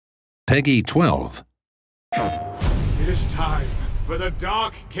Peggy 12. It is time for the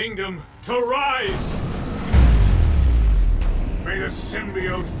Dark Kingdom to rise! May the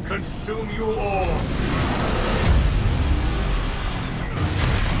symbiote consume you all!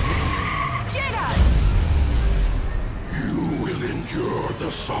 Jedah! You will endure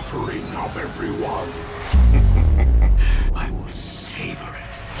the suffering of everyone. I will savor it.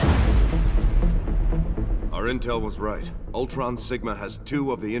 Our intel was right. Ultron Sigma has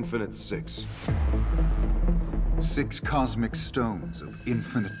 2 of the Infinite Six. 6 cosmic stones of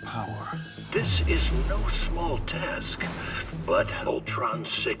infinite power. This is no small task, but Ultron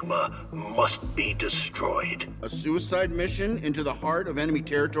Sigma must be destroyed. A suicide mission into the heart of enemy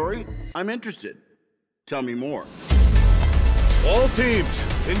territory? I'm interested. Tell me more. All teams,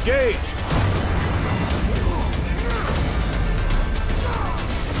 engage!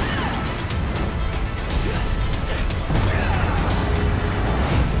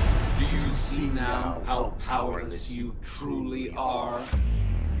 Do you see now how powerless you truly are?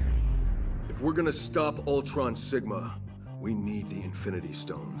 If we're gonna stop Ultron Sigma, we need the Infinity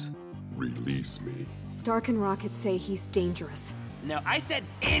Stones. Release me. Stark and Rocket say he's dangerous. No, I said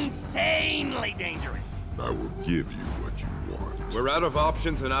insanely dangerous. I will give you what you want. We're out of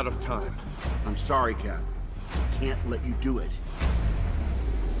options and out of time. I'm sorry, Cap. I can't let you do it.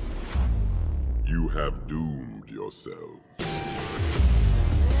 You have doomed yourself.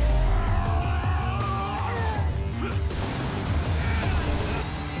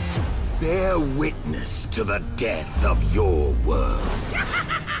 Bear witness to the death of your world.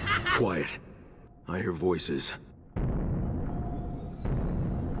 Quiet. I hear voices.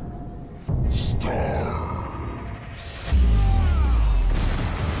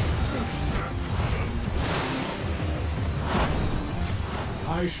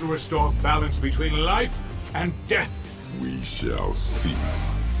 I shall restore balance between life and death. We shall see.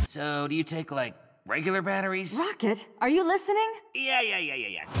 So, do you take, like, regular batteries? Rocket, are you listening? Yeah.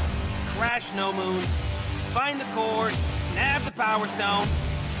 Crash no moon, find the cord, nab the power stone.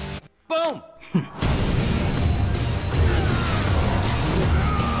 Boom!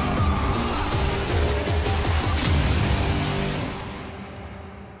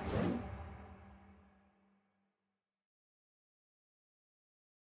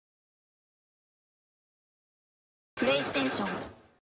 PlayStation